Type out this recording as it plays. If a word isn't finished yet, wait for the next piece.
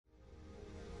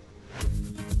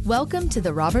Welcome to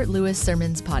the Robert Lewis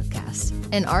Sermons Podcast,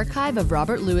 an archive of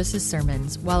Robert Lewis's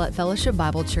sermons while at Fellowship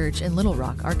Bible Church in Little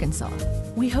Rock, Arkansas.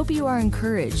 We hope you are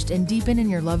encouraged and deepen in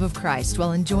your love of Christ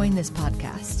while enjoying this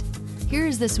podcast. Here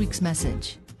is this week's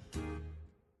message.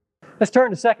 Let's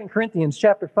turn to 2 Corinthians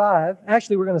chapter 5.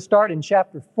 Actually, we're going to start in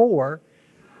chapter 4,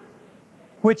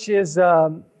 which is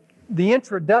the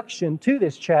introduction to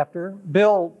this chapter.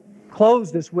 Bill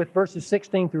closed us with verses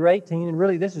 16 through 18, and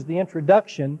really this is the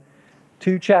introduction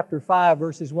to chapter 5,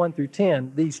 verses 1 through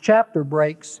 10. These chapter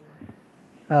breaks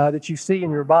that you see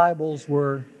in your Bibles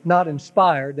were not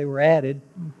inspired. They were added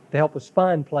to help us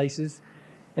find places.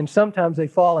 And sometimes they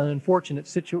fall in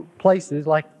unfortunate places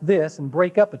like this and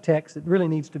break up a text that really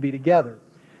needs to be together.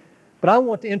 But I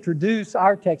want to introduce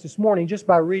our text this morning just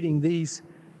by reading these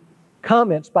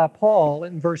comments by Paul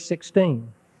in verse 16,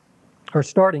 or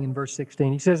starting in verse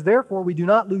 16. He says, "Therefore we do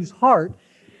not lose heart,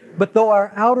 but though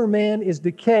our outer man is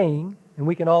decaying," and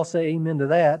we can all say amen to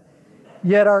that,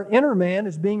 "yet our inner man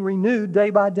is being renewed day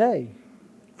by day.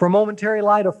 For momentary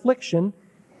light affliction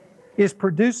is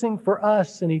producing for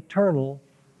us an eternal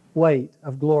weight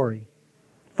of glory,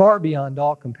 far beyond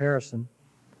all comparison.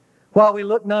 While we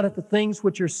look not at the things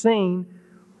which are seen,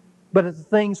 but at the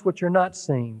things which are not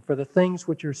seen. For the things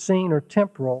which are seen are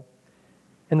temporal,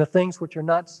 and the things which are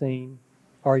not seen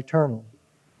are eternal."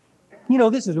 You know,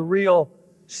 this is a real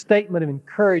statement of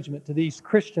encouragement to these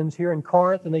Christians here in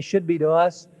Corinth, and they should be to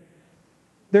us.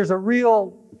 There's a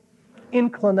real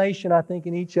inclination, I think,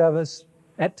 in each of us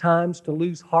at times to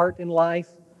lose heart in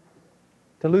life,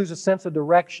 to lose a sense of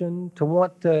direction, to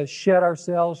want to shed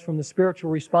ourselves from the spiritual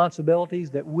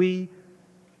responsibilities that we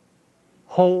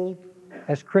hold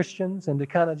as Christians and to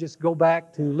kind of just go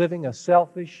back to living a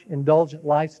selfish, indulgent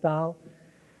lifestyle.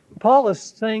 Paul is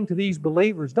saying to these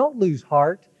believers, don't lose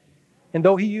heart. And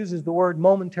though he uses the word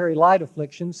momentary light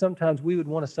affliction, sometimes we would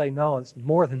want to say, no, it's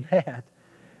more than that.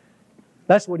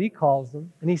 That's what he calls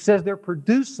them. And he says they're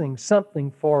producing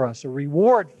something for us, a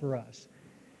reward for us.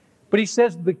 But he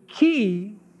says the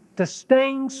key to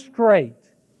staying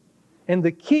straight and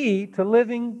the key to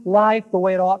living life the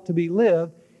way it ought to be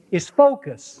lived is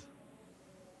focus.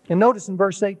 And notice in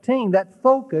verse 18, that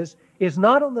focus is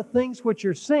not on the things which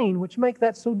are seen, which make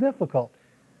that so difficult.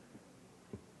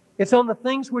 It's on the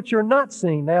things which are not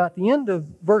seen. Now, at the end of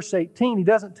verse 18, he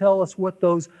doesn't tell us what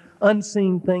those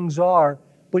unseen things are,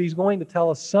 but he's going to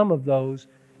tell us some of those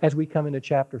as we come into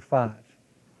chapter 5.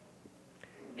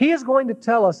 He is going to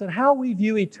tell us that how we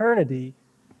view eternity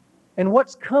and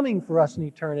what's coming for us in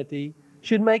eternity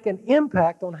should make an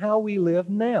impact on how we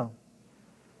live now.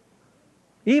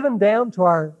 Even down to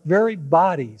our very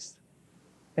bodies.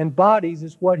 And bodies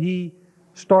is what he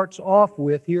starts off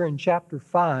with here in chapter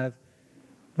 5,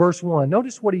 verse 1.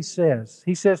 Notice what he says.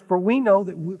 He says, "For we know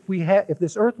that if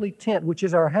this earthly tent, which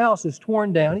is our house, is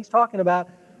torn down," he's talking about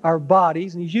our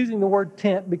bodies, and he's using the word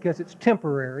tent because it's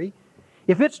temporary.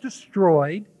 "If it's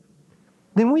destroyed,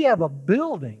 then we have a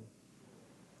building."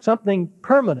 Something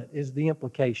permanent is the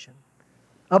implication.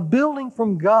 A building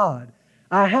from God.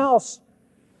 A house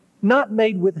not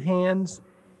made with hands,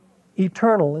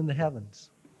 eternal in the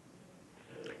heavens.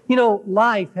 You know,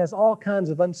 life has all kinds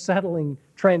of unsettling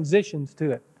transitions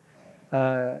to it.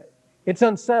 It's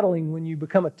unsettling when you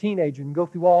become a teenager and go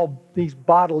through all these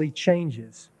bodily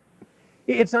changes.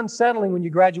 It's unsettling when you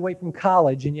graduate from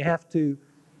college and you have to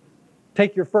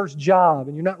take your first job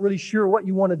and you're not really sure what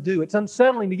you want to do. It's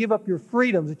unsettling to give up your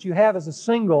freedoms that you have as a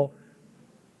single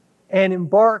and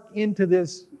embark into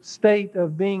this state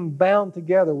of being bound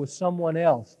together with someone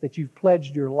else that you've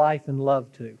pledged your life and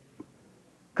love to.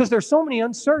 Because there's so many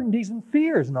uncertainties and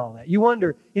fears and all that. You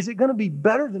wonder, is it going to be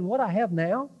better than what I have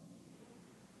now?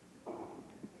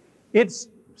 It's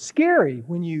scary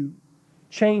when you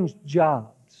change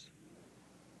jobs.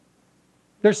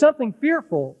 There's something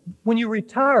fearful when you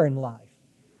retire in life.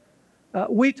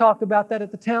 We talked about that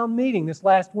at the town meeting this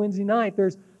last Wednesday night.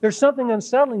 There's something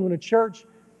unsettling when a church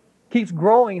keeps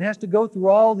growing and has to go through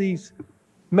all these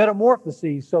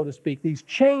metamorphoses, so to speak, these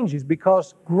changes,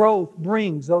 because growth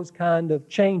brings those kind of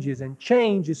changes, and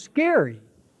change is scary.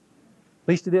 At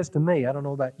least it is to me. I don't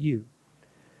know about you.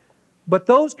 But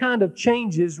those kind of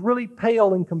changes really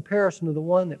pale in comparison to the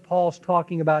one that Paul's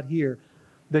talking about here,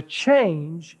 the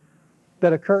change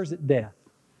that occurs at death.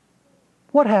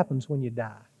 What happens when you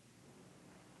die?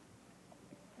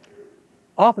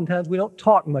 Oftentimes we don't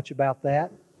talk much about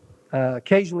that.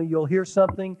 Occasionally you'll hear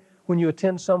something when you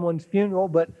attend someone's funeral,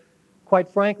 but quite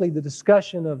frankly, the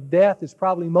discussion of death is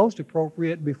probably most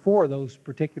appropriate before those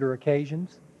particular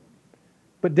occasions.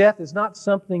 But death is not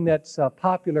something that's a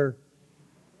popular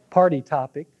party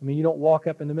topic. I mean, you don't walk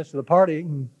up in the midst of the party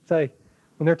and say,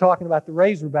 when they're talking about the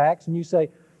Razorbacks, and you say,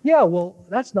 Yeah, well,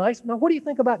 that's nice. Now, what do you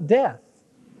think about death?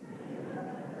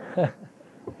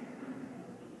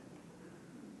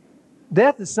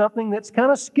 Death is something that's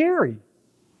kind of scary.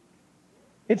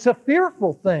 It's a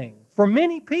fearful thing for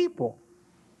many people.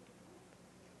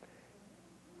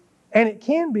 And it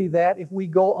can be that if we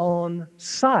go on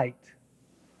sight.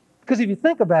 Because if you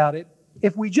think about it,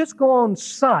 if we just go on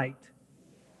sight,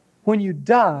 when you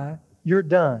die, you're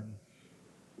done.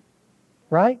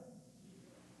 Right?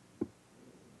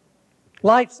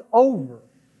 Life's over.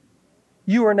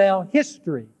 You are now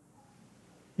history.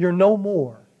 You're no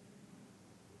more.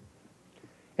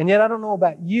 And yet, I don't know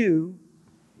about you,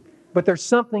 but there's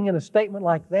something in a statement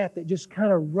like that that just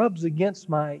kind of rubs against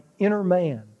my inner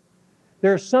man.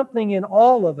 There's something in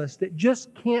all of us that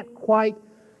just can't quite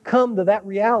come to that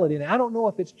reality. And I don't know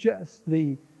if it's just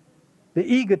the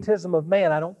egotism of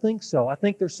man. I don't think so. I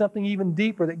think there's something even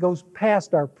deeper that goes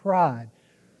past our pride.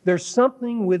 There's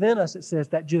something within us that says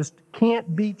that just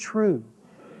can't be true.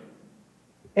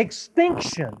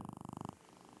 Extinction.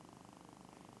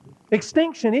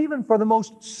 Extinction, even for the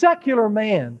most secular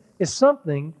man, is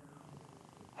something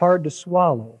hard to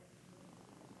swallow.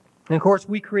 And of course,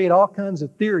 we create all kinds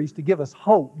of theories to give us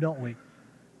hope, don't we?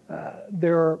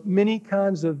 There are many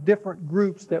kinds of different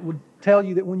groups that would tell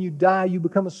you that when you die, you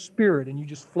become a spirit and you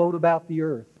just float about the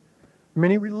earth.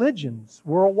 Many religions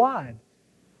worldwide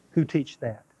who teach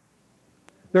that.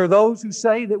 There are those who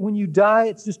say that when you die,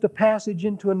 it's just a passage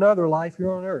into another life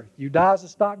here on earth. You die as a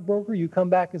stockbroker, you come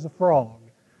back as a frog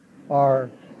or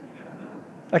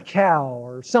a cow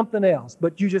or something else.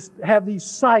 But you just have these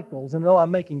cycles. And though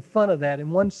I'm making fun of that in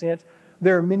one sense,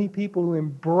 there are many people who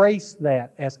embrace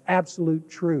that as absolute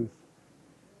truth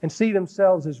and see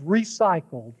themselves as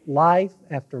recycled life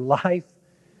after life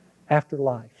after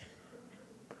life.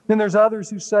 Then there's others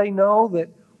who say no, that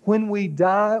when we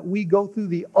die, we go through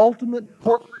the ultimate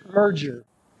corporate merger.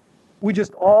 We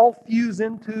just all fuse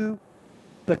into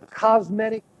the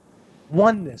cosmetic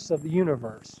oneness of the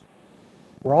universe.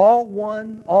 We're all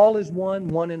one, all is one,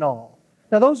 one in all.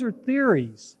 Now those are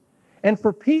theories. And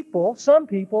for people, some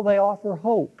people, they offer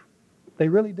hope. They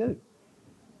really do.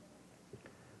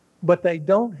 But they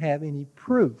don't have any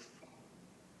proof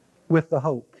with the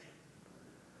hope.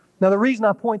 Now the reason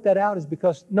I point that out is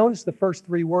because notice the first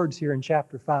three words here in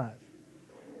chapter 5.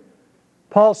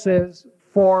 Paul says,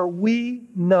 "For we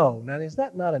know." Now is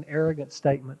that not an arrogant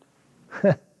statement?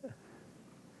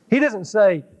 He doesn't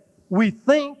say, "We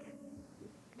think."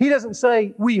 He doesn't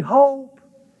say, "We hope."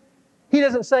 He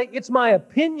doesn't say, "It's my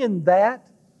opinion that,"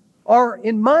 or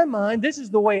 "in my mind, this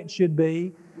is the way it should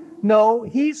be." No,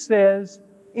 he says,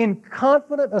 in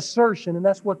confident assertion, and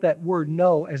that's what that word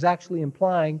know is actually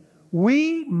implying,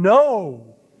 we know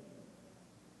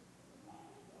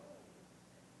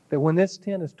that when this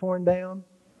tent is torn down,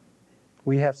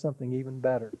 we have something even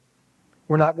better.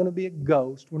 We're not going to be a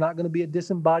ghost. We're not going to be a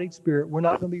disembodied spirit. We're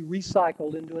not going to be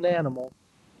recycled into an animal.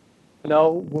 No,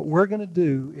 what we're going to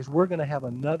do is we're going to have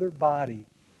another body.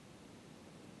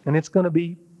 And it's going to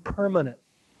be permanent.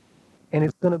 And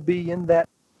it's going to be in that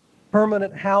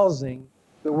permanent housing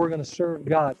that we're going to serve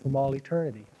God from all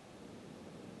eternity.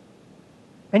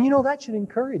 And you know, that should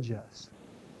encourage us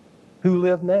who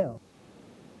live now.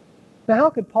 Now, how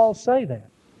could Paul say that?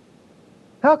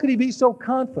 How could he be so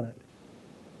confident?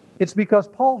 It's because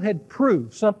Paul had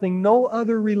proved something no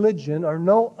other religion or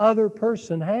no other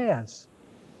person has.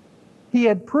 He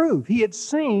had proved, he had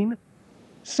seen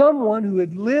someone who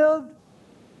had lived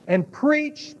and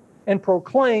preached and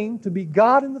proclaimed to be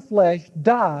God in the flesh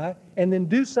die and then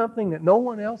do something that no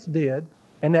one else did,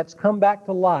 and that's come back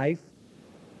to life.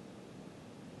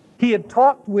 He had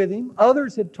talked with him,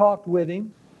 others had talked with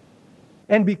him,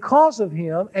 and because of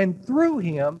him and through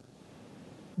him,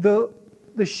 the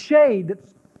shade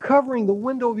that's covering the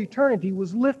window of eternity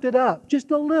was lifted up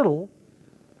just a little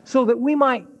so that we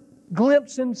might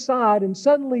glimpse inside and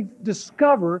suddenly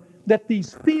discover that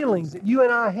these feelings that you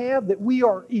and I have, that we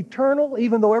are eternal,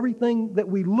 even though everything that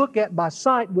we look at by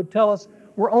sight would tell us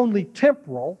we're only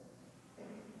temporal,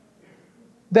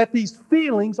 that these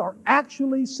feelings are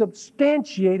actually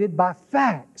substantiated by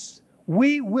facts.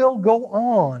 We will go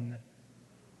on.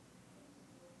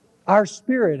 Our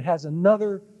spirit has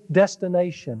another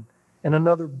destination and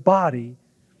another body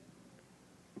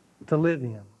to live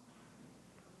in.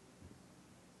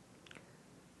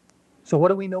 So what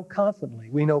do we know confidently?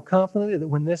 We know confidently that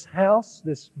when this house,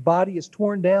 this body is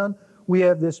torn down, we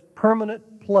have this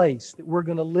permanent place that we're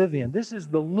going to live in. This is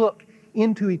the look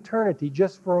into eternity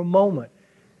just for a moment.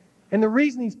 And the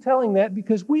reason he's telling that,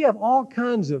 because we have all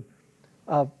kinds of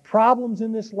problems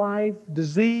in this life,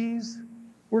 disease.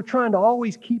 We're trying to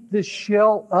always keep this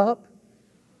shell up.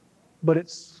 but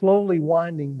it's slowly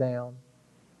winding down.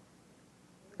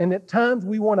 And at times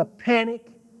we want to panic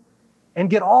and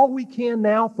get all we can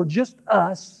now for just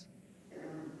us.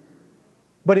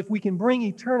 But if we can bring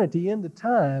eternity into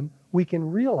time, we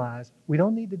can realize we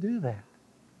don't need to do that.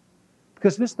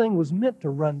 Because this thing was meant to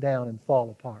run down and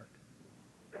fall apart.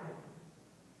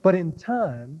 But in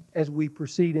time, as we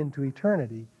proceed into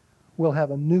eternity, we'll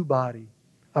have a new body,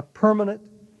 a permanent,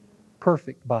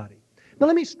 perfect body. Now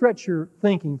let me stretch your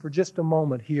thinking for just a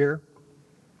moment here.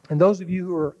 And those of you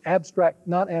who are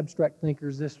not abstract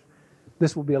thinkers,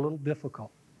 this will be a little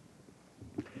difficult.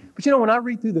 But when I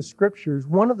read through the Scriptures,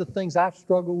 one of the things I've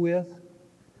struggled with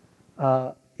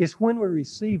is when we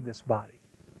receive this body.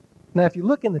 Now, if you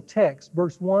look in the text,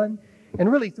 verse 1,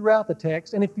 and really throughout the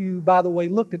text, and if you, by the way,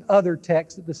 looked at other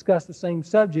texts that discuss the same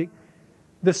subject,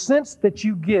 the sense that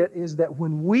you get is that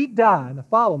when we die, now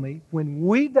follow me, when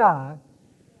we die,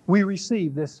 we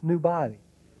receive this new body.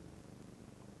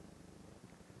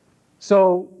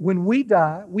 So when we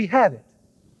die, we have it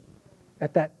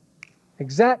at that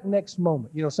exact next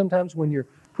moment. Sometimes when you're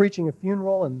preaching a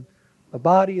funeral and the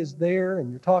body is there and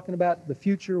you're talking about the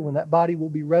future when that body will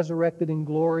be resurrected in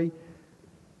glory,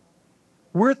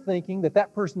 we're thinking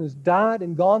that person has died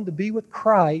and gone to be with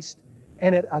Christ,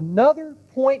 and at another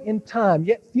point in time,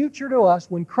 yet future to us,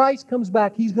 when Christ comes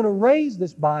back, He's going to raise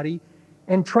this body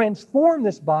and transform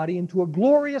this body into a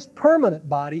glorious permanent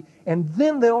body, and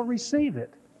then they'll receive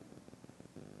it.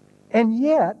 And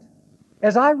yet,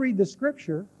 as I read the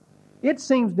Scripture, it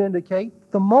seems to indicate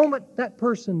the moment that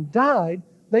person died,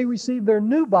 they received their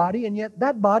new body, and yet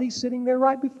that body's sitting there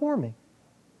right before me.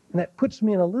 And that puts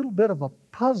me in a little bit of a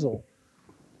puzzle,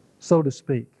 so to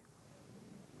speak.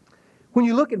 When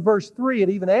you look at verse 3, it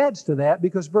even adds to that,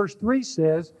 because verse 3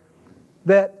 says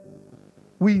that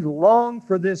we long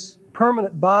for this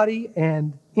permanent body,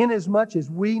 and inasmuch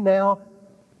as we now,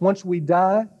 once we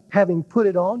die, having put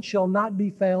it on, shall not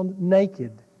be found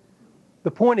naked.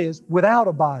 The point is, without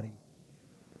a body.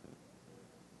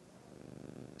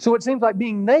 So it seems like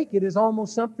being naked is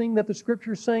almost something that the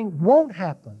Scripture is saying won't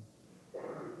happen.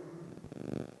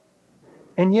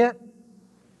 And yet,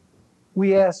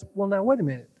 we ask, well, now wait a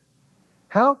minute.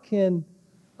 How can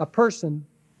a person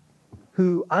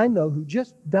who I know who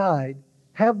just died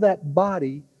have that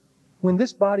body when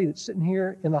this body that's sitting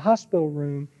here in the hospital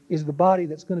room is the body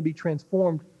that's going to be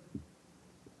transformed,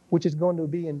 which is going to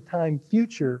be in time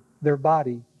future their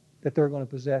body that they're going to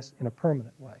possess in a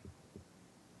permanent way?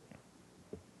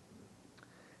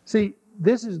 See,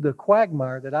 this is the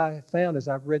quagmire that I have found as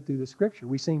I've read through the Scripture.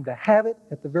 We seem to have it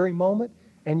at the very moment,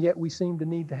 and yet we seem to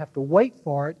need to have to wait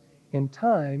for it in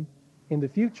time in the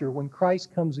future when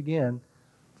Christ comes again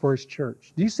for His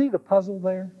church. Do you see the puzzle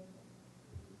there?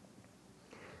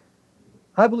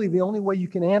 I believe the only way you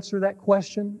can answer that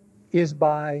question is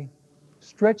by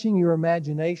stretching your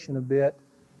imagination a bit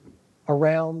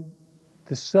around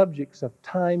the subjects of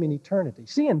time and eternity.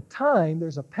 See, in time,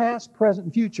 there's a past, present,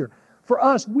 and future. For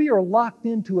us, we are locked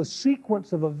into a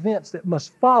sequence of events that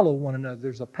must follow one another.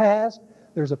 There's a past,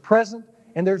 there's a present,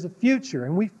 and there's a future,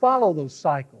 and we follow those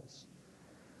cycles.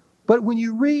 But when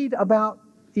you read about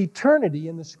eternity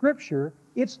in the Scripture,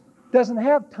 it doesn't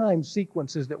have time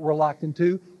sequences that we're locked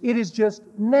into. It is just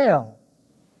now.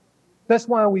 That's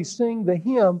why we sing the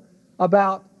hymn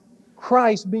about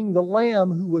Christ being the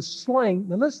Lamb who was slain.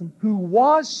 Now listen, who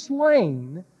was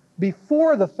slain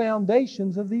before the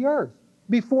foundations of the earth,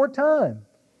 before time.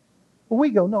 Well,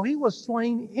 we go, no, He was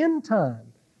slain in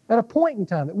time, at a point in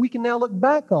time that we can now look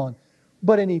back on.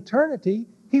 But in eternity,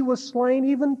 He was slain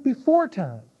even before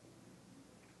time.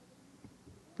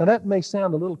 Now that may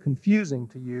sound a little confusing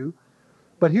to you,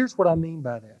 but here's what I mean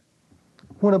by that.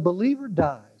 When a believer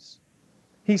dies,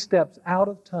 he steps out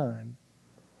of time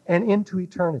and into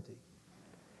eternity.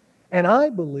 And I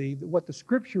believe that what the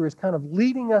Scripture is kind of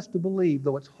leading us to believe,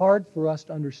 though it's hard for us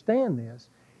to understand this,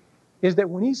 is that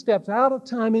when he steps out of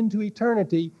time into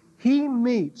eternity, he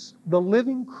meets the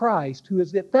living Christ who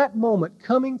is at that moment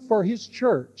coming for His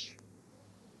church,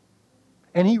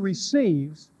 and he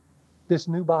receives this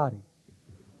new body.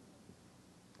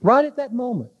 Right at that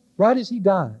moment, right as He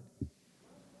died.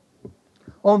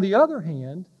 On the other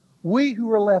hand, we who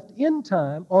are left in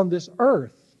time on this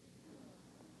earth,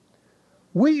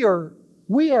 we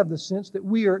have the sense that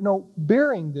we are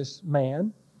burying this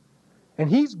man,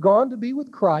 and he's gone to be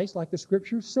with Christ, like the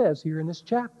Scripture says here in this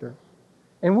chapter.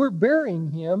 And we're burying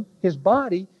him, his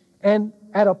body, and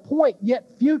at a point yet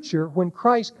future, when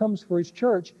Christ comes for His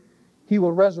church, He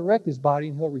will resurrect his body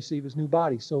and he'll receive his new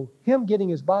body. So Him getting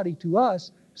His body to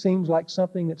us seems like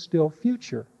something that's still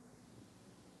future.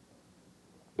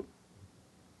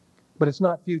 But it's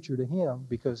not future to Him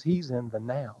because He's in the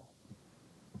now.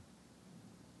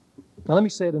 Now let me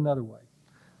say it another way.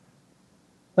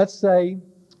 Let's say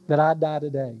that I die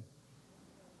today.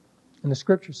 And the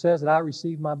Scripture says that I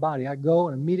receive my body. I go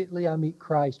and immediately I meet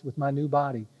Christ with my new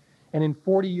body. And in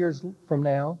 40 years from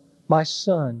now, my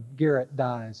son, Garrett,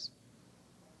 dies.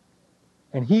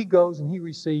 And he goes and he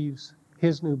receives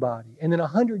his new body. And then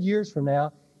 100 years from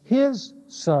now, his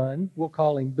son, we'll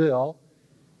call him Bill,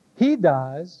 he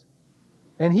dies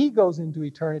and he goes into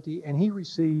eternity and he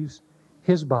receives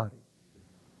his body.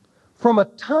 From a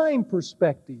time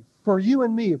perspective, for you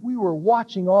and me, if we were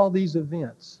watching all these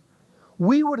events,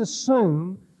 we would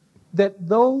assume that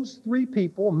those three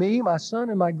people, me, my son,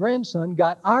 and my grandson,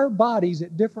 got our bodies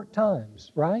at different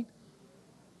times, right?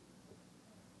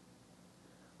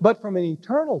 But from an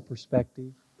eternal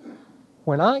perspective,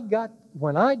 when I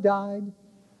died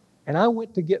and I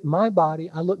went to get my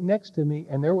body, I looked next to me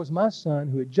and there was my son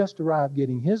who had just arrived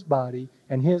getting his body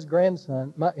and his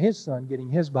grandson, his son getting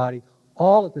his body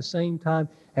all at the same time,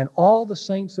 and all the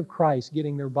saints of Christ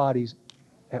getting their bodies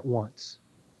at once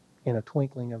in a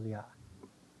twinkling of the eye.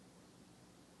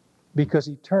 Because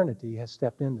eternity has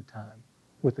stepped into time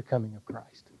with the coming of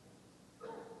Christ.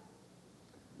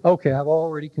 Okay, I've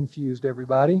already confused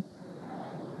everybody.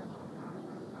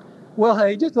 Well,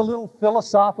 hey, just a little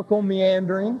philosophical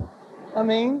meandering. I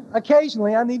mean,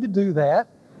 occasionally I need to do that.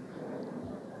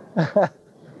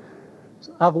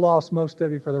 I've lost most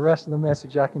of you for the rest of the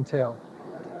message, I can tell.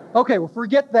 Okay, well,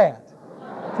 forget that.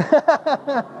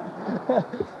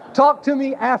 Talk to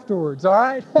me afterwards, all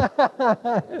right?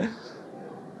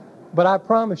 But I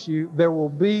promise you, there will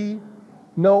be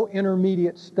no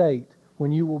intermediate state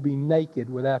when you will be naked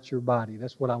without your body.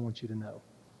 That's what I want you to know.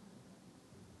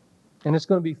 And it's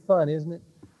going to be fun, isn't it?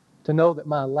 To know that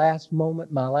my last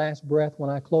moment, my last breath, when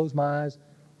I close my eyes,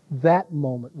 that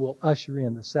moment will usher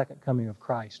in the second coming of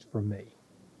Christ for me.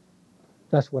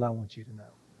 That's what I want you to know.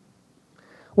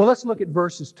 Well, let's look at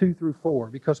verses 2 through 4,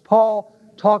 because Paul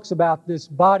talks about this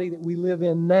body that we live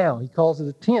in now. He calls it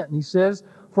a tent, and he says,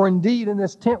 "For indeed in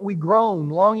this tent we groan,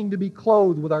 longing to be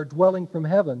clothed with our dwelling from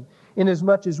heaven,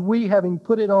 inasmuch as we, having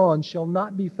put it on, shall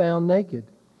not be found naked.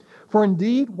 For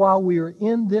indeed, while we are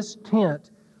in this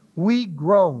tent, we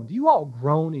groan." Do you all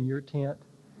groan in your tent?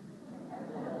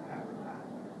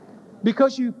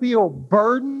 Because you feel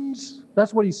burdens?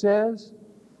 That's what he says.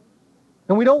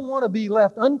 And we don't want to be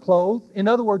left unclothed. In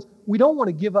other words, we don't want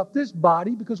to give up this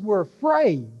body because we're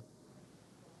afraid.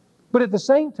 But at the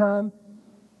same time,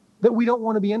 that we don't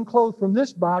want to be unclothed from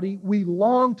this body, we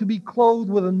long to be clothed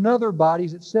with another body,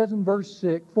 as it says in verse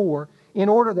 4, in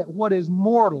order that what is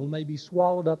mortal may be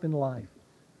swallowed up in life.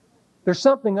 There's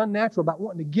something unnatural about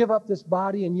wanting to give up this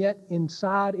body, and yet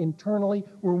inside, internally,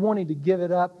 we're wanting to give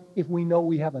it up if we know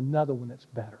we have another one that's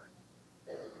better.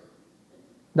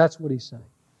 That's what he's saying.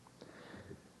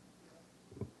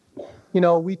 You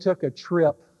know, we took a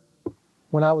trip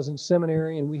when I was in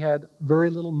seminary, and we had very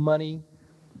little money.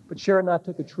 But Sharon and I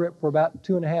took a trip for about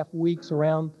 2.5 weeks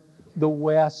around the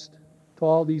West to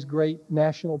all these great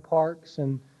national parks.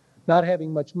 And not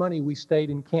having much money, we stayed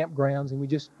in campgrounds, and we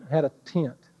just had a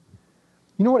tent.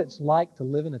 You know what it's like to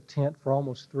live in a tent for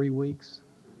almost 3 weeks?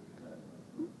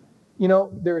 You know,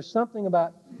 there is something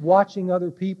about watching other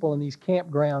people in these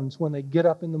campgrounds when they get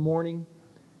up in the morning.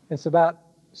 It's about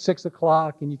 6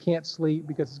 o'clock and you can't sleep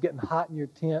because it's getting hot in your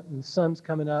tent and the sun's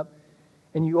coming up.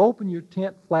 And you open your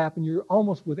tent flap and you're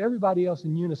almost with everybody else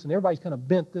in unison. Everybody's kind of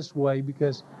bent this way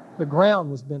because the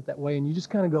ground was bent that way. And you just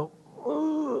kind of go,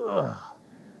 ugh,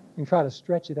 and try to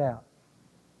stretch it out.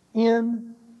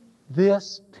 In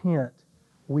this tent,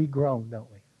 we groan, don't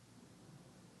we?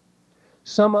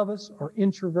 Some of us are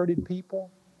introverted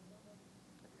people.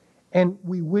 And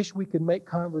we wish we could make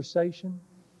conversation,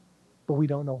 but we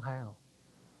don't know how.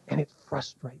 And it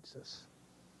frustrates us.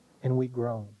 And we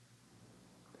groan.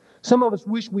 Some of us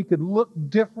wish we could look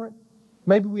different.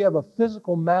 Maybe we have a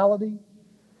physical malady,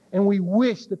 and we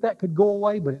wish that that could go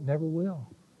away, but it never will.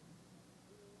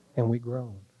 And we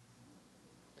groan.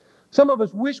 Some of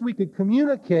us wish we could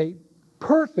communicate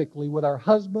perfectly with our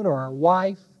husband or our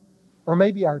wife, or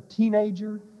maybe our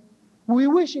teenager. We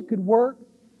wish it could work.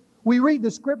 We read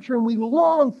the Scripture and we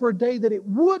long for a day that it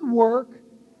would work,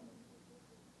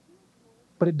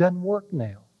 but it doesn't work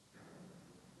now.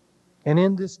 And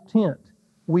in this tent,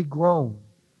 we groan.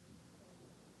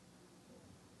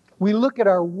 We look at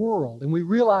our world and we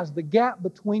realize the gap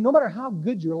between, no matter how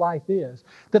good your life is,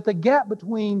 that the gap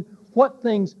between what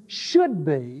things should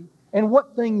be and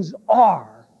what things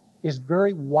are is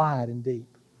very wide and deep.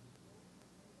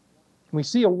 We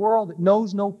see a world that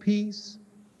knows no peace,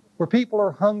 where people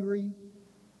are hungry,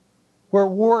 where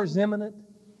war is imminent,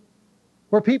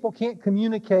 where people can't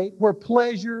communicate, where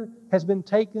pleasure has been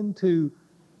taken to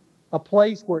a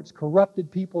place where it's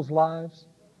corrupted people's lives,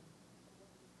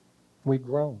 we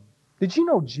groan. Did you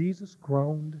know Jesus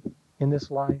groaned in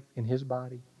this life, in his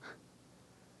body?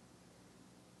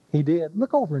 He did.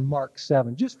 Look over in Mark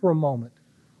 7, just for a moment.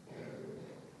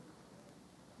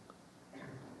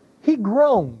 He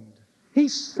groaned. He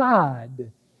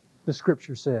sighed, the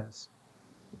Scripture says.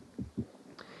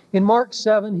 In Mark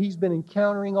 7, he's been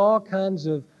encountering all kinds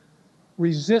of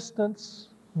resistance,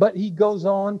 but he goes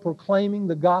on proclaiming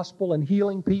the gospel and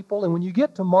healing people. And when you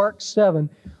get to Mark 7,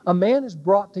 a man is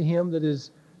brought to him that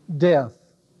is deaf.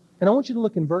 And I want you to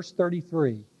look in verse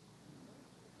 33.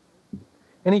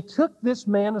 And he took this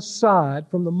man aside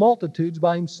from the multitudes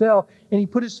by himself, and he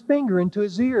put his finger into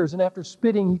his ears, and after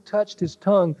spitting, he touched his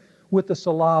tongue with the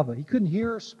saliva. He couldn't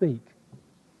hear or speak.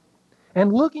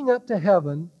 And looking up to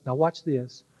heaven, now watch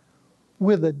this,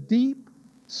 with a deep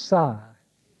sigh,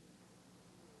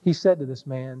 he said to this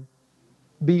man,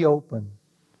 "Be open."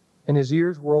 And his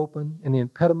ears were open, and the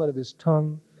impediment of his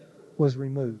tongue was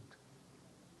removed.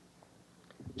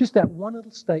 Just that one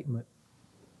little statement.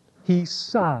 He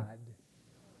sighed.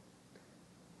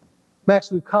 Max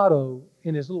Lucado,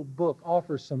 in his little book,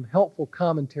 offers some helpful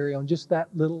commentary on just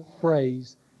that little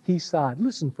phrase, he sighed.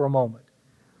 Listen for a moment.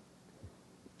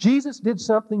 Jesus did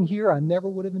something here I never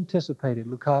would have anticipated,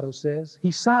 Lucado says.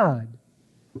 He sighed.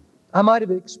 I might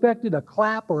have expected a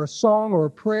clap or a song or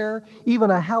a prayer, even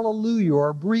a hallelujah or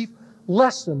a brief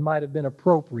lesson might have been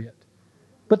appropriate.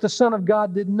 But the Son of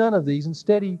God did none of these.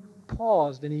 Instead, he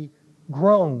paused and he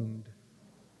groaned.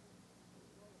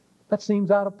 That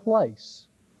seems out of place.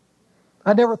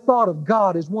 I never thought of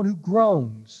God as one who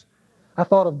groans. I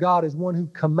thought of God as one who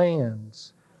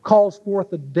commands, calls forth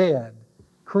the dead,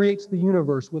 creates the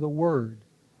universe with a word.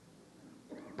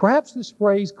 Perhaps this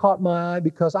phrase caught my eye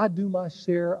because I do my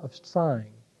share of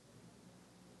sighing.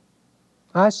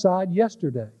 I sighed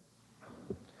yesterday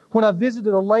when I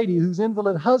visited a lady whose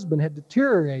invalid husband had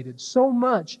deteriorated so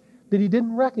much that he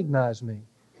didn't recognize me.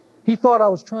 He thought I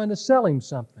was trying to sell him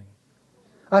something.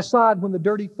 I sighed when the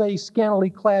dirty-faced, scantily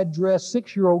clad dressed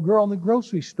 6-year-old girl in the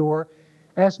grocery store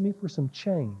asked me for some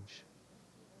change.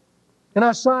 And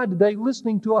I sighed today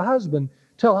listening to a husband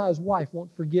tell how his wife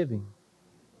won't forgive him.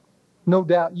 No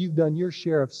doubt you've done your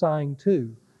share of sighing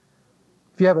too.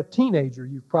 If you have a teenager,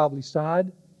 you've probably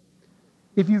sighed.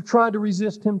 If you've tried to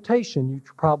resist temptation, you've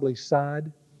probably sighed.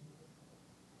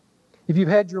 If you've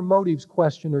had your motives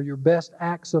questioned or your best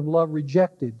acts of love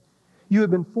rejected, you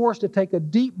have been forced to take a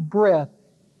deep breath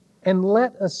and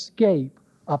let escape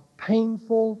a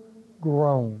painful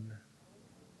groan.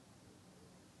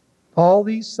 All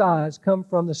these sighs come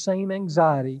from the same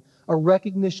anxiety, a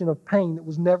recognition of pain that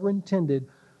was never intended,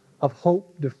 of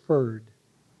hope deferred.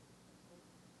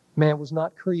 Man was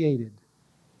not created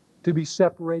to be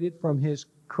separated from his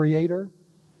Creator.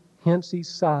 Hence he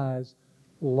sighs,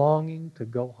 longing to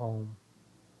go home.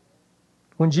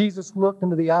 When Jesus looked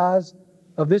into the eyes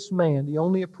of this man, the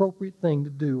only appropriate thing to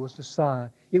do was to sigh.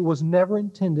 It was never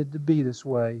intended to be this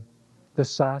way, the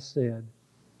sigh said.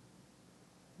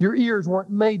 Your ears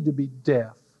weren't made to be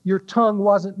deaf. Your tongue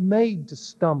wasn't made to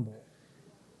stumble.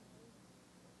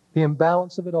 The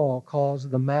imbalance of it all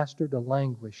caused the Master to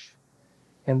languish.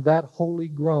 And that holy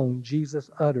groan Jesus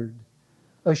uttered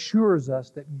assures us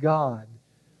that God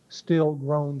still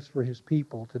groans for His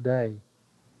people today.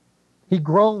 He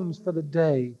groans for the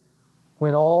day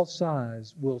when all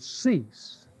sighs will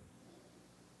cease,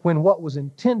 when what was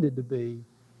intended to be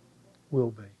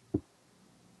will be.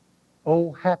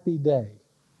 Oh, happy day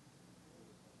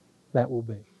that will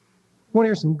be. Want to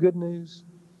hear some good news?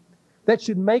 That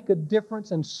should make a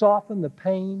difference and soften the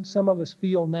pain some of us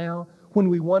feel now when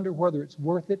we wonder whether it's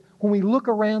worth it. When we look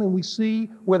around and we see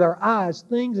with our eyes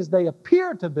things as they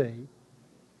appear to be,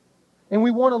 and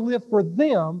we want to live for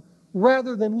them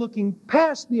rather than looking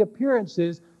past the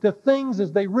appearances to things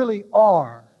as they really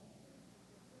are,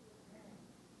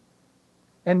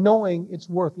 and knowing it's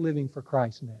worth living for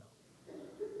Christ now.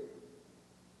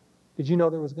 Did you know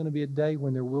there was going to be a day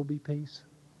when there will be peace?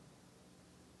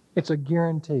 It's a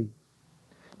guarantee.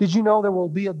 Did you know there will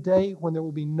be a day when there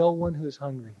will be no one who is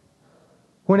hungry?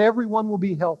 When everyone will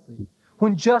be healthy?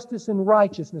 When justice and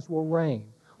righteousness will reign?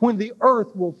 When the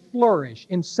earth will flourish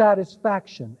in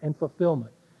satisfaction and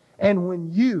fulfillment? And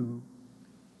when you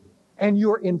and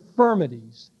your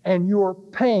infirmities and your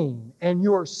pain and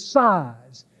your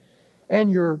sighs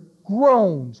and your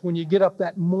groans when you get up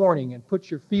that morning and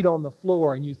put your feet on the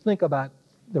floor and you think about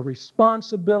the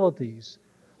responsibilities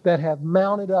that have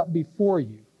mounted up before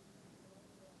you,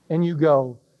 and you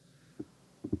go,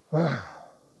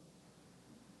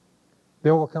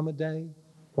 there will come a day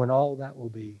when all that will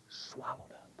be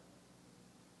swallowed up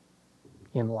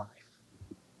in life.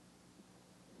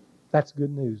 That's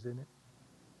good news, isn't it?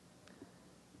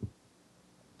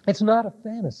 It's not a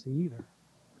fantasy either.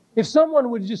 If someone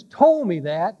would have just told me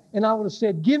that, and I would have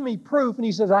said, give me proof, and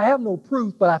he says, I have no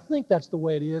proof, but I think that's the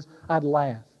way it is, I'd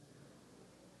laugh.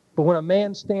 But when a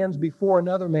man stands before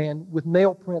another man with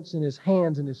nail prints in his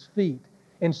hands and his feet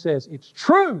and says, it's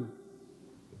true,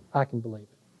 I can believe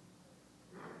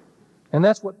it. And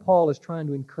that's what Paul is trying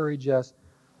to encourage us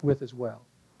with as well.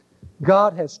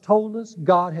 God has told us,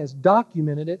 God has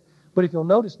documented it, but if you'll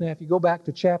notice now, if you go back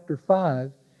to chapter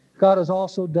 5, God has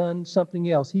also done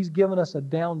something else. He's given us a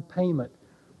down payment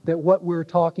that what we're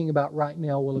talking about right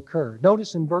now will occur.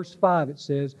 Notice in verse 5 it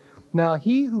says, now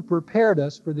he who prepared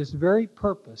us for this very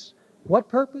purpose, what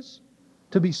purpose?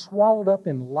 To be swallowed up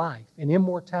in life, in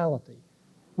immortality,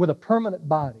 with a permanent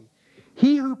body.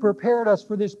 He who prepared us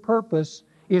for this purpose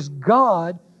is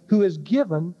God, who has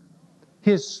given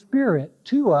His Spirit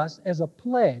to us as a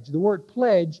pledge. The word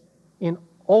pledge in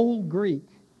Old Greek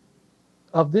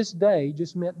of this day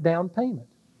just meant down payment.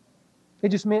 It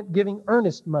just meant giving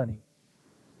earnest money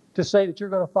to say that you're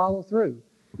going to follow through.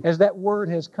 As that word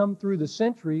has come through the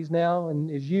centuries now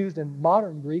and is used in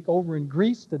modern Greek over in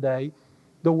Greece today,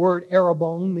 the word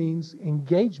arabon means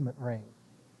engagement ring.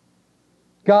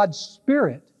 God's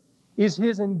Spirit is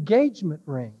His engagement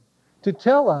ring to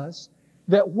tell us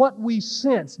that what we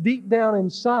sense deep down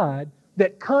inside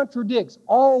that contradicts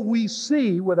all we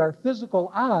see with our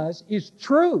physical eyes is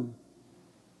true.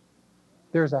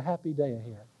 There's a happy day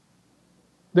ahead.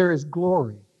 There is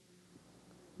glory.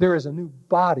 There is a new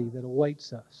body that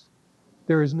awaits us.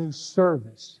 There is new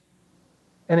service.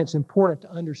 And it's important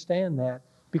to understand that,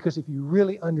 because if you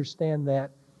really understand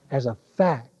that as a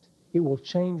fact, it will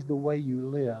change the way you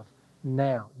live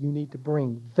now. You need to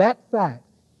bring that fact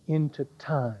into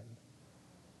time.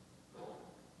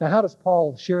 Now, how does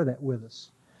Paul share that with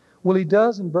us? Well, he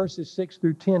does in verses 6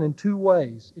 through 10 in two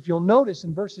ways. If you'll notice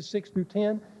in verses 6 through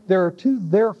 10, there are two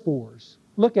therefores.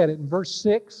 Look at it in verse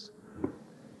 6,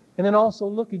 and then also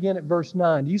look again at verse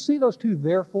 9. Do you see those two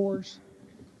therefores?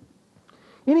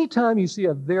 Anytime you see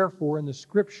a therefore in the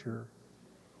Scripture,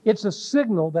 it's a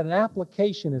signal that an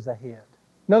application is ahead.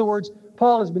 In other words,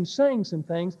 Paul has been saying some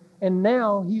things, and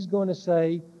now he's going to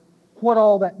say what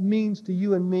all that means to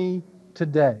you and me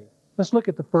today. Let's look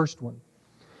at the first one.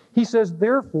 He says,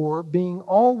 therefore, being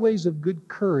always of good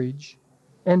courage,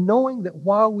 and knowing that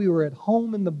while we were at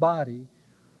home in the body,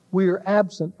 we are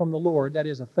absent from the Lord, that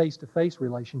is a face-to-face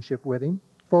relationship with Him,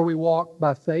 for we walk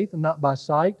by faith and not by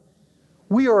sight.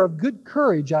 We are of good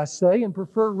courage, I say, and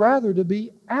prefer rather to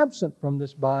be absent from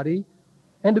this body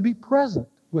and to be present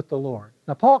with the Lord.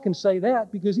 Now, Paul can say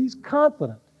that because he's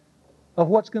confident of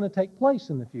what's going to take place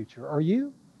in the future. Are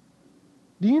you?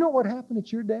 Do you know what happened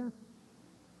at your death?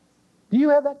 Do you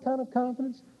have that kind of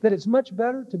confidence that it's much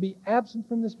better to be absent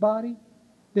from this body,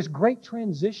 this great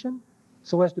transition,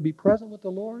 so as to be present with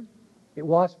the Lord? It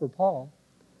was for Paul.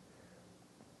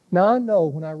 Now, I know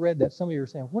when I read that, some of you are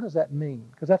saying, what does that mean?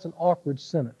 Because that's an awkward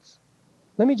sentence.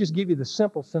 Let me just give you the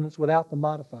simple sentence without the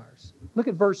modifiers. Look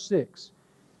at verse 6.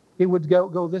 It would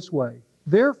go this way.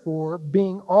 Therefore,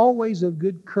 being always of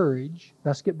good courage,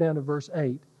 now skip down to verse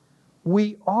 8,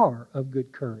 we are of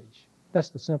good courage. That's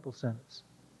the simple sentence.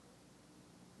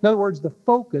 In other words, the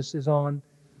focus is on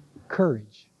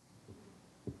courage.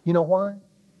 You know why?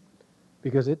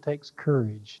 Because it takes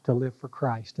courage to live for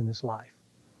Christ in this life.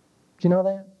 Do you know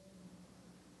that?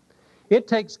 It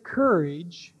takes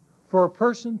courage for a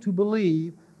person to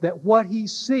believe that what he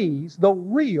sees, though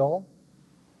real,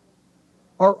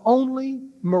 are only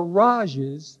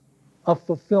mirages of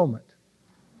fulfillment.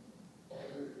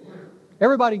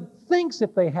 Everybody thinks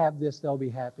if they have this, they'll be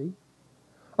happy.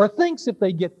 Or thinks if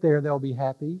they get there, they'll be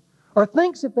happy. Or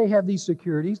thinks if they have these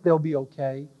securities, they'll be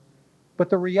okay. But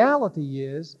the reality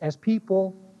is, as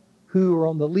people who are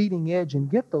on the leading edge and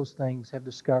get those things have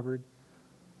discovered,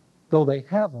 though they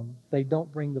have them, they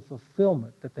don't bring the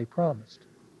fulfillment that they promised.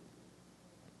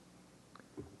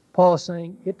 Paul is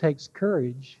saying it takes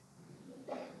courage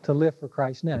to live for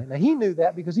Christ now. Now, he knew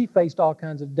that because he faced all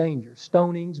kinds of dangers,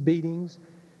 stonings, beatings,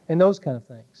 and those kind of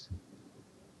things.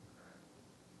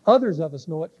 Others of us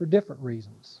know it for different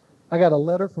reasons. I got a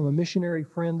letter from a missionary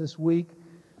friend this week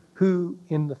who,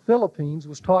 in the Philippines,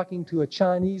 was talking to a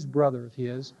Chinese brother of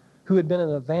his who had been an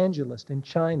evangelist in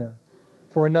China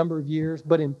for a number of years,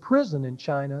 but in prison in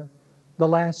China the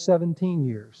last 17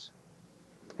 years.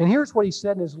 And here's what he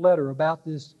said in his letter about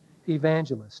this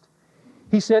evangelist.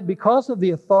 He said, because of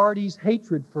the authorities'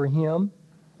 hatred for him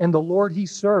and the Lord he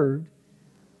served,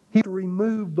 he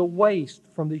removed the waste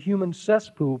from the human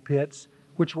cesspool pits,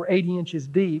 which were 80 inches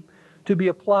deep, to be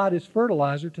applied as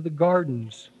fertilizer to the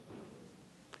gardens.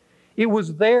 It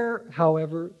was there,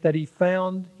 however, that he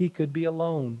found he could be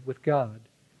alone with God,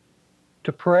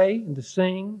 to pray and to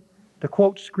sing, to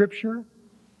quote Scripture.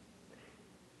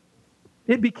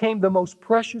 It became the most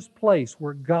precious place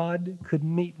where God could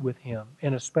meet with him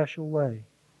in a special way.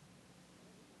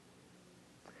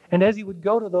 And as he would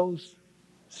go to those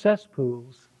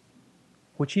cesspools,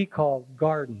 which he called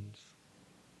gardens,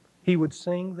 he would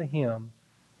sing the hymn,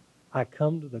 I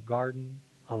come to the garden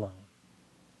alone.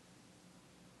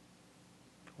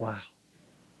 Wow.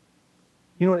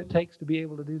 You know what it takes to be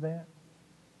able to do that?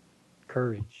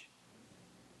 Courage.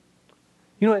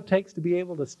 You know what it takes to be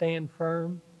able to stand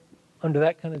firm under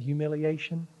that kind of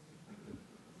humiliation?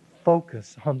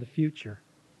 Focus on the future.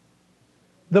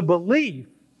 The belief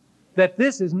that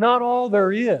this is not all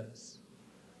there is.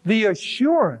 The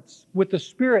assurance, with the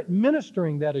Spirit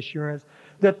ministering that assurance,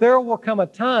 that there will come a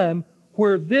time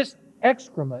where this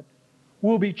excrement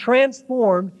will be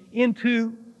transformed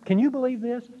into, can you believe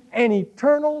this? An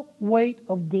eternal weight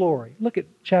of glory. Look at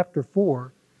chapter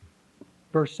 4,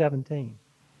 verse 17.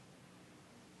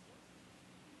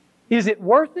 Is it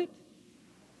worth it?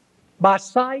 By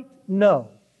sight, no.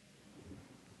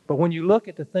 But when you look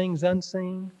at the things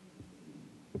unseen,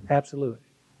 absolutely.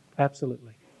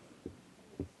 Absolutely.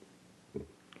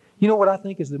 You know what I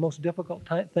think is the most difficult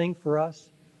thing for us?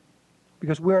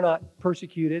 Because we're not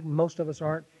persecuted, and most of us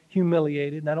aren't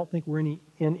humiliated, and I don't think we're in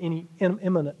any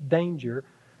imminent danger,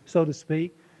 so to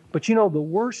speak. But you know, the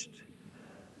worst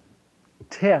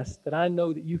test that I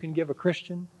know that you can give a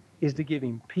Christian is to give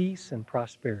him peace and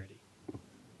prosperity.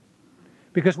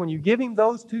 Because when you give him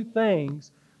those two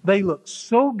things, they look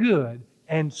so good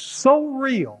and so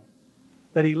real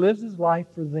that he lives his life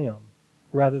for them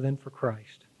rather than for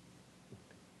Christ.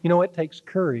 You know, it takes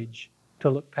courage to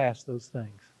look past those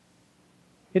things.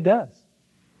 It does.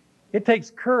 It takes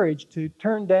courage to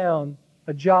turn down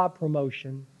a job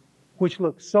promotion which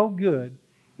looks so good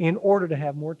in order to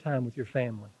have more time with your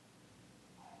family.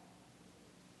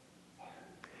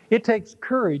 It takes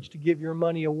courage to give your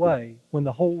money away when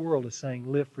the whole world is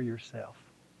saying, live for yourself.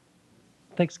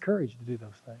 It takes courage to do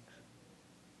those things.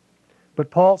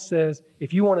 But Paul says,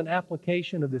 if you want an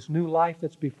application of this new life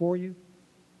that's before you,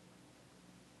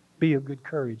 be of good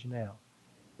courage now.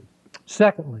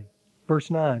 Secondly,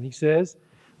 verse 9, he says,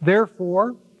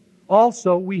 therefore,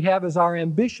 also we have as our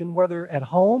ambition, whether at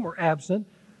home or absent,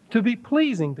 to be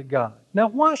pleasing to God. Now,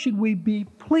 why should we be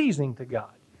pleasing to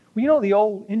God? Well, you know the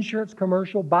old insurance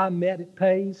commercial, buy med, it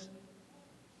pays?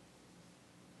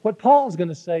 What Paul's going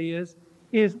to say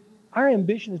is our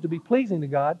ambition is to be pleasing to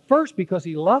God, first because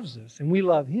He loves us and we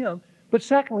love Him, but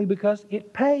secondly because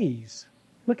it pays.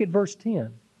 Look at verse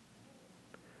 10.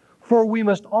 For we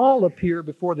must all appear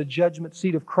before the judgment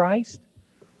seat of Christ,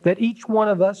 that each one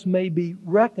of us may be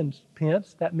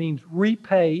recompensed, that means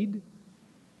repaid,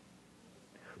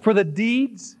 for the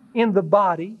deeds in the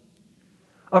body,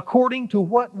 according to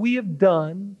what we have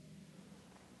done,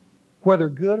 whether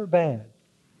good or bad.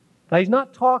 Now, he's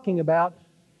not talking about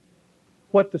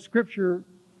what the Scripture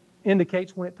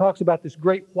indicates when it talks about this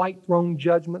great white throne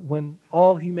judgment when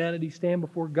all humanity stand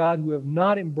before God who have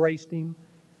not embraced Him,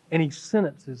 and He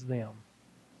sentences them.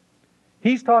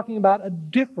 He's talking about a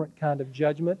different kind of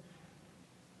judgment,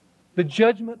 the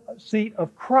judgment seat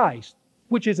of Christ,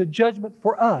 which is a judgment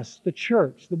for us, the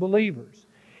church, the believers,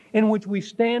 in which we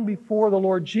stand before the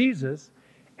Lord Jesus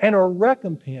and are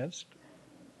recompensed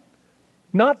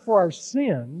not for our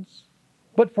sins,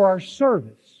 but for our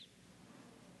service.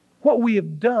 What we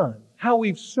have done, how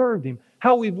we've served Him,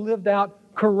 how we've lived out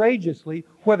courageously,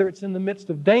 whether it's in the midst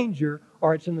of danger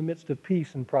or it's in the midst of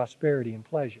peace and prosperity and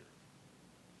pleasure.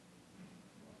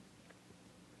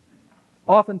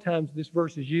 Oftentimes this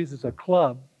verse is used as a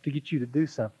club to get you to do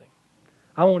something.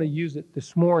 I want to use it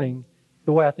this morning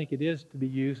the way I think it is to be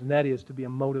used, and that is to be a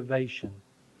motivation,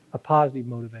 a positive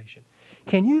motivation.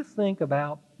 Can you think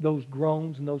about those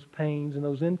groans and those pains and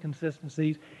those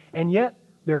inconsistencies, and yet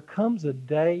there comes a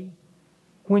day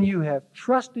when you have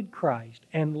trusted Christ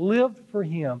and lived for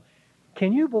Him?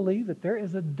 Can you believe that there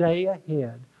is a day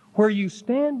ahead where you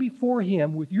stand before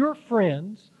Him with your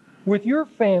friends, with your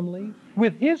family,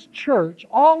 with His church,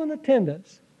 all in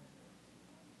attendance,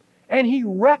 and He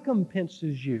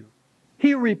recompenses you.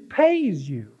 He repays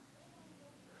you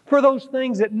for those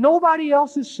things that nobody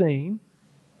else has seen,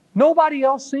 nobody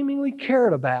else seemingly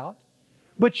cared about,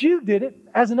 but you did it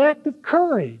as an act of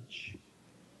courage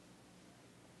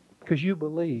because you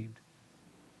believed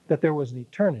that there was an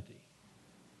eternity,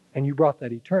 and you brought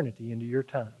that eternity into your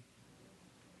time.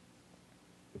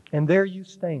 And there you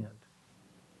stand,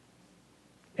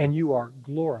 and you are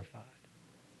glorified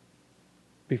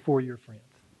before your friends.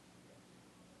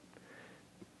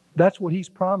 That's what He's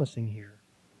promising here.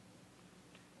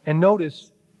 And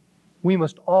notice, we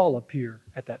must all appear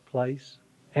at that place,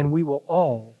 and we will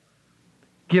all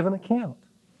give an account.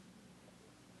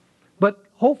 But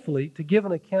hopefully to give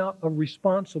an account of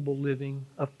responsible living,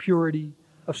 of purity,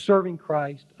 of serving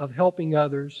Christ, of helping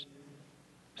others,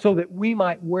 so that we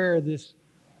might wear this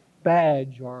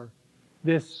badge or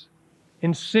this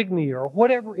insignia or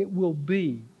whatever it will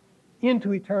be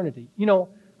into eternity. You know,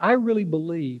 I really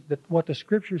believe that what the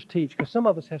Scriptures teach, because some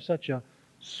of us have such a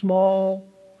small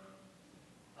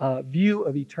view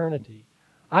of eternity,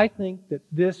 I think that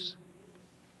this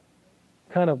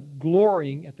kind of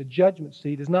glorying at the judgment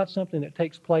seat is not something that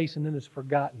takes place and then is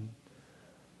forgotten.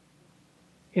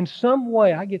 In some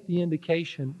way, I get the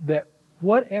indication that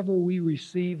whatever we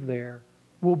receive there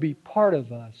will be part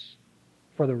of us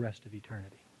for the rest of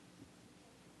eternity.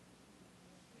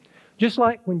 Just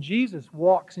like when Jesus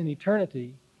walks in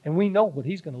eternity, and we know what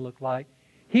He's going to look like,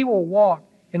 He will walk,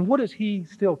 and what does He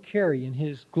still carry in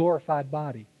His glorified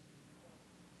body?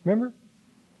 Remember?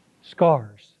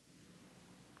 Scars.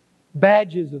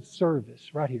 Badges of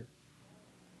service, right here.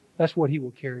 That's what He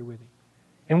will carry with Him.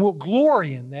 And we'll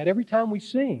glory in that every time we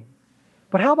see Him.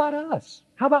 But how about us?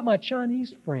 How about my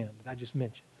Chinese friend that I just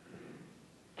mentioned?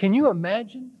 Can you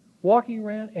imagine walking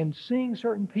around and seeing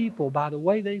certain people by the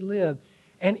way they live,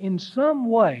 and in some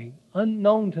way,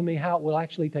 unknown to me how it will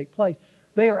actually take place,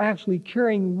 they are actually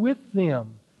carrying with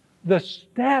them the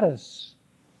status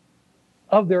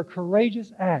of their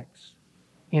courageous acts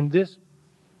in this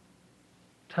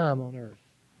time on earth.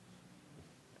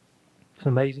 It's an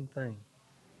amazing thing.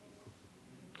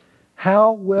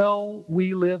 How well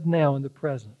we live now in the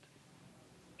present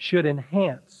should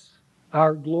enhance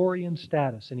our glory and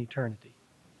status in eternity.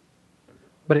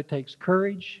 But it takes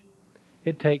courage,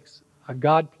 it takes a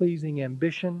God-pleasing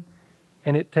ambition,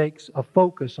 and it takes a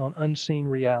focus on unseen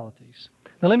realities.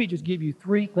 Now let me just give you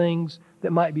 3 things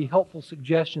that might be helpful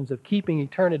suggestions of keeping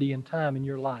eternity and time in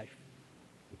your life.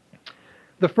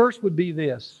 The first would be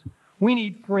this: we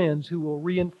need friends who will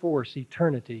reinforce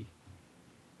eternity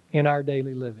in our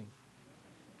daily living.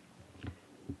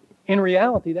 In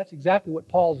reality, that's exactly what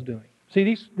Paul's doing.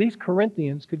 See, these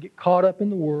Corinthians could get caught up in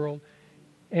the world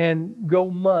and go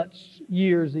months,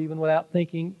 years even, without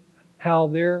thinking how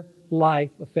their life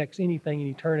affects anything in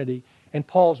eternity. And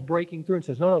Paul's breaking through and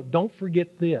says, no, don't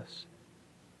forget this.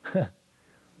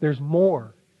 There's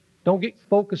more. Don't get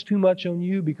focused too much on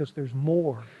you, because there's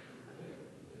more.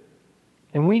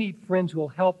 And we need friends who will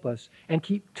help us and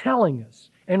keep telling us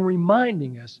and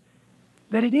reminding us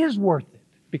that it is worth it.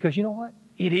 Because you know what?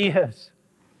 It is.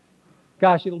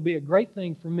 Gosh, it'll be a great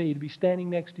thing for me to be standing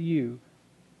next to you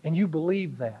and you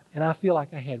believe that. And I feel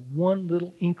like I had one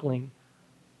little inkling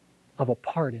of a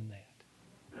part in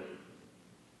that.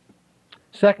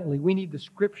 Secondly, we need the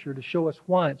Scripture to show us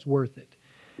why it's worth it.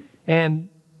 And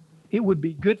it would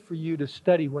be good for you to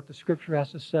study what the Scripture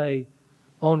has to say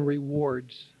on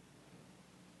rewards.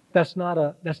 That's not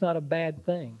a bad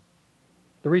thing.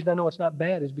 The reason I know it's not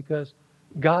bad is because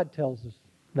God tells us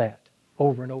that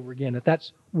over and over again, that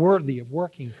that's worthy of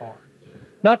working for.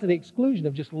 Not to the exclusion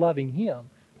of just loving Him,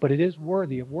 but it is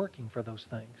worthy of working for those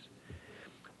things.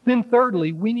 Then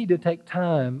thirdly, we need to take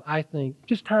time, I think,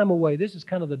 just time away. This is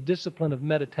kind of the discipline of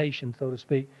meditation, so to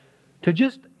speak, to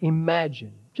just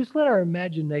imagine. Just let our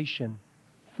imagination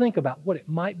think about what it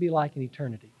might be like in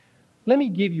eternity. Let me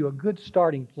give you a good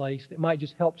starting place that might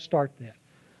just help start that.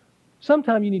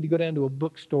 Sometime you need to go down to a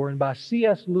bookstore and buy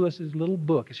C.S. Lewis's little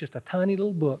book. It's just a tiny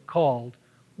little book called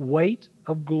Weight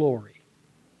of Glory.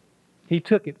 He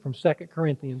took it from 2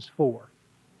 Corinthians 4.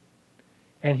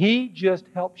 And he just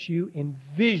helps you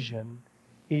envision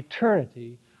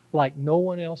eternity like no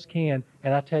one else can.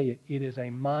 And I tell you, it is a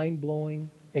mind-blowing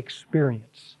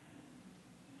experience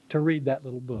to read that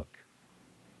little book.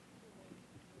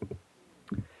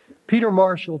 Peter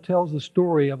Marshall tells the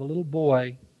story of a little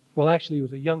boy. Well, actually, he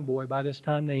was a young boy by this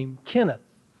time, named Kenneth.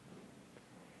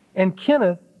 And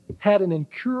Kenneth had an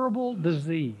incurable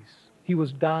disease. He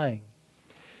was dying.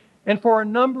 And for a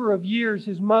number of years,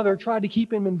 his mother tried to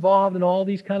keep him involved in all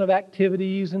these kind of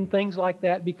activities and things like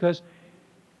that because,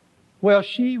 well,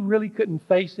 she really couldn't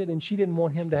face it, and she didn't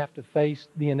want him to have to face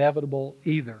the inevitable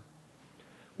either.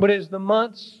 But as the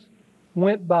months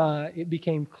went by, it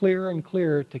became clearer and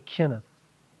clearer to Kenneth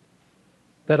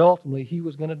that ultimately he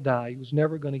was going to die. He was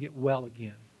never going to get well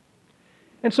again.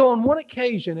 And so on one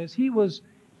occasion, as he was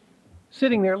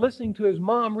sitting there listening to his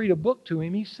mom read a book to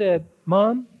him, he said,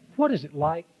 "Mom, what is it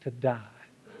like to die?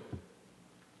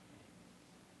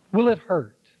 Will it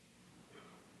hurt?"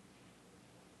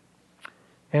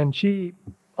 And she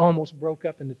almost broke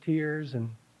up into tears and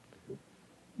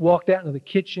walked out into the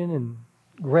kitchen and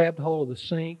grabbed hold of the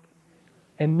sink,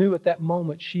 and knew at that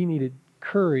moment she needed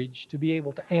courage to be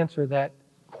able to answer that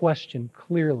question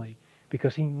clearly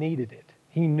because he needed it.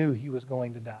 He knew he was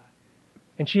going to die.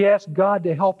 And she asked God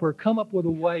to help her come up with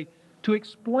a way to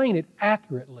explain it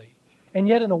accurately and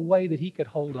yet in a way that he could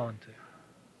hold on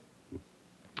to.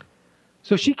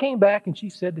 So she came back and she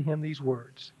said to him these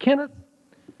words, "Kenneth,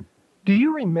 do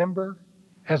you remember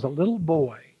as a little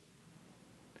boy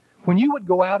when you would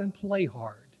go out and play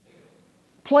hard,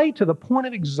 play to the point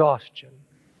of exhaustion,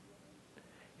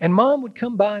 and Mom would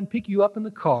come by and pick you up in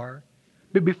the car,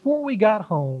 but before we got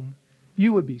home,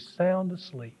 you would be sound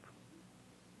asleep,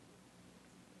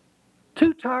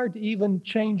 too tired to even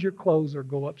change your clothes or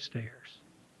go upstairs.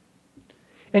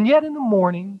 And yet in the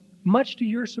morning, much to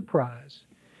your surprise,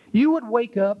 you would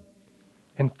wake up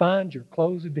and find your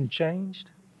clothes had been changed.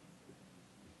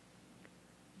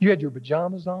 You had your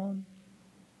pajamas on,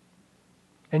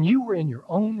 and you were in your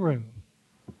own room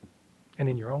and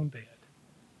in your own bed.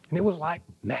 And it was like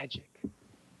magic.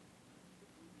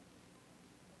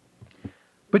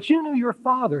 But you knew your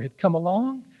Father had come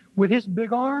along with his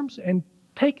big arms and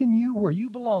taken you where you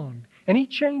belonged. And he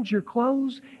changed your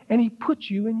clothes and he put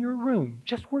you in your room,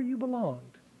 just where you belonged.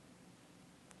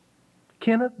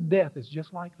 Kenneth, death is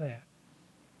just like that.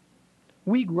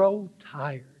 We grow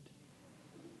tired.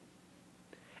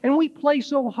 And we play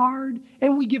so hard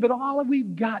and we give it all that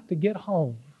we've got to get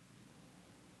home.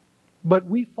 But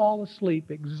we fall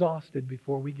asleep exhausted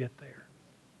before we get there.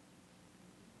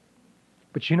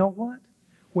 But you know what?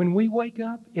 When we wake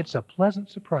up, it's a pleasant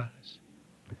surprise.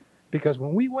 Because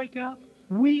when we wake up,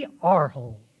 we are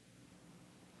home.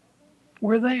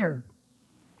 We're there.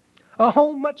 A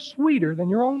home much sweeter than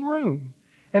your own room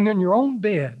and than your own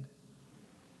bed.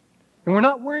 And we're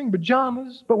not wearing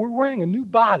pajamas, but we're wearing a new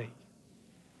body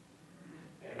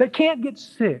that can't get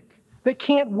sick, that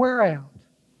can't wear out,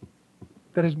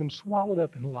 that has been swallowed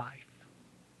up in life.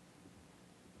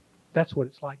 That's what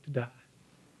it's like to die.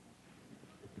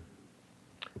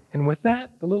 And with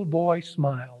that, the little boy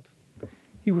smiled.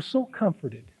 He was so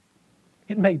comforted.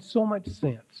 It made so much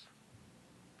sense.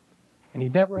 And he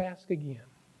never asked again.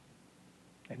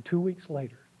 And 2 weeks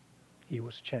later, he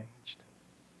was changed.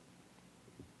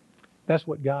 That's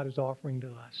what God is offering to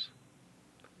us.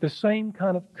 The same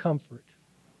kind of comfort.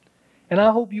 And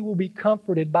I hope you will be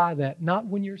comforted by that, not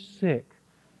when you're sick,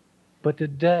 but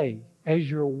today as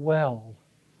you're well,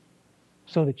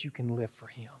 so that you can live for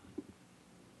Him.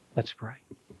 Let's pray.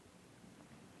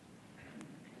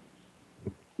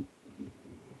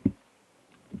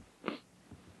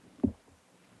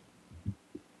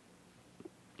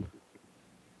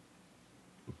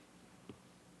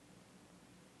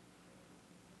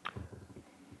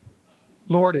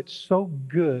 Lord, it's so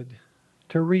good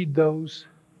to read those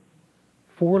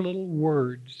 4 little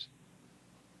words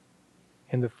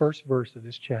in the first verse of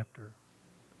this chapter.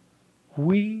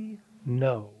 We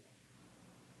know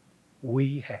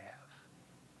we have.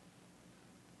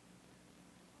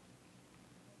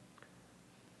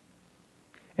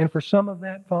 And for some of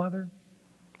that, Father,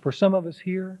 for some of us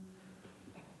here,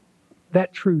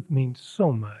 that truth means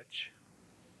so much.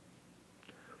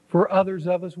 For others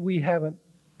of us, we haven't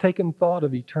taken thought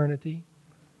of eternity,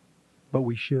 but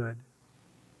we should.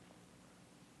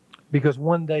 Because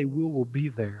one day we will be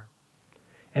there,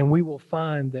 and we will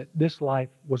find that this life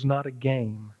was not a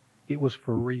game, it was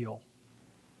for real.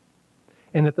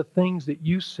 And that the things that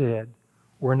you said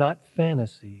were not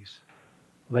fantasies,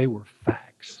 they were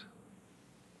facts.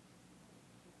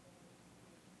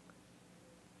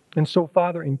 And so,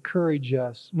 Father, encourage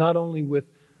us, not only with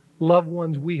loved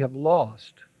ones we have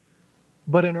lost,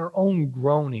 but in our own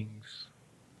groanings,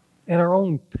 in our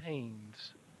own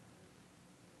pains,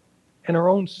 and our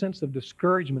own sense of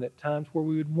discouragement at times where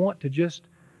we would want to just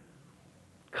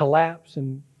collapse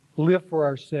and live for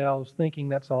ourselves thinking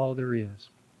that's all there is.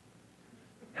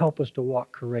 Help us to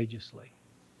walk courageously.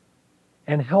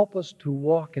 And help us to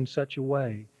walk in such a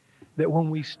way that when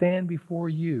we stand before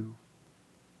you,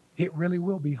 it really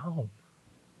will be home.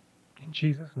 In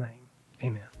Jesus' name,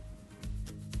 amen.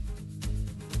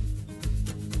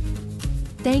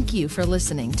 Thank you for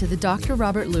listening to the Dr.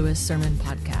 Robert Lewis Sermon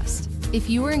Podcast. If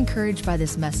you were encouraged by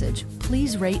this message,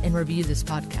 please rate and review this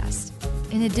podcast.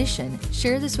 In addition,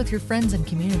 share this with your friends and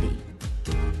community.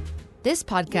 This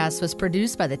podcast was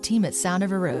produced by the team at Sound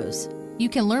of a Rose. You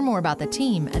can learn more about the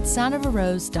team at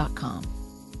soundofarose.com.